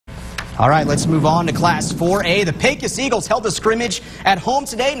All right, let's move on to Class 4A. The Pecos Eagles held a scrimmage at home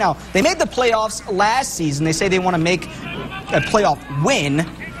today. Now, they made the playoffs last season. They say they want to make a playoff win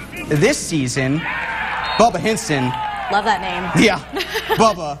this season. Bubba Hinson. Love that name. Yeah,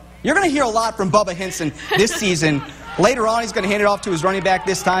 Bubba. You're going to hear a lot from Bubba Hinson this season. Later on, he's going to hand it off to his running back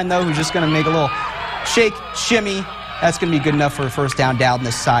this time, though, who's just going to make a little shake, shimmy. That's going to be good enough for a first down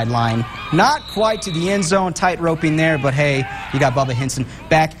the sideline. Not quite to the end zone, tight roping there, but hey, you got Bubba Hinson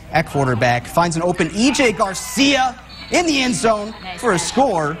back at quarterback. Finds an open E.J. Garcia in the end zone for a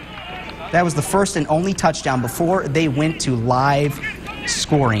score. That was the first and only touchdown before they went to live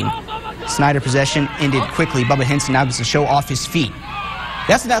scoring. Snyder possession ended quickly. Bubba Hinson now gets to show off his feet.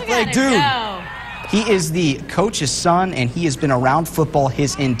 That's an athletic dude. He is the coach's son, and he has been around football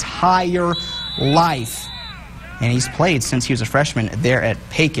his entire life. And he's played since he was a freshman there at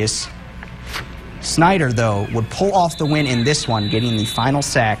Pecos. Snyder, though, would pull off the win in this one, getting the final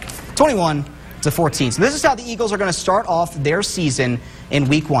sack, 21-14. So this is how the Eagles are going to start off their season in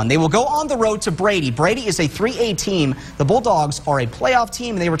Week 1. They will go on the road to Brady. Brady is a 3A team. The Bulldogs are a playoff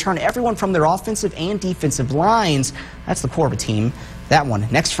team, and they return everyone from their offensive and defensive lines. That's the core of a team. That one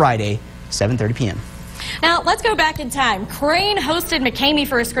next Friday, 7:30 p.m. Now, let's go back in time. Crane hosted McCamey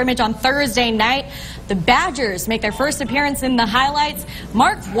for a scrimmage on Thursday night. The Badgers make their first appearance in the highlights.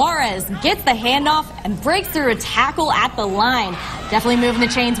 Mark Juarez gets the handoff and breaks through a tackle at the line. Definitely moving the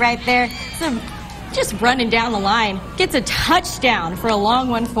chains right there. So just running down the line. Gets a touchdown for a long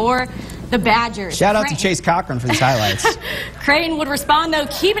one for the Badgers. Shout out to Chase Cochran for these highlights. Crane would respond, though,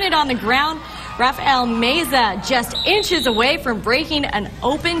 keeping it on the ground. Rafael Meza just inches away from breaking an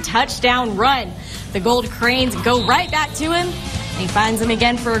open touchdown run. The Gold Cranes go right back to him, and he finds him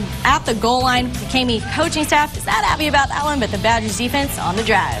again at the goal line. The McCamey coaching staff is not happy about that one, but the Badgers defense on the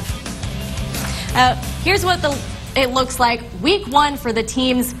drive. Here's what it looks like. Week 1 for the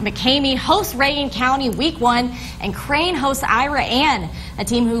teams. McCamey hosts Reagan County Week 1, and Crane hosts Ira Ann, a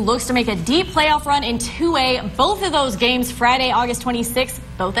team who looks to make a deep playoff run in 2A. Both of those games Friday, August 26th,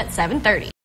 both at 7:30.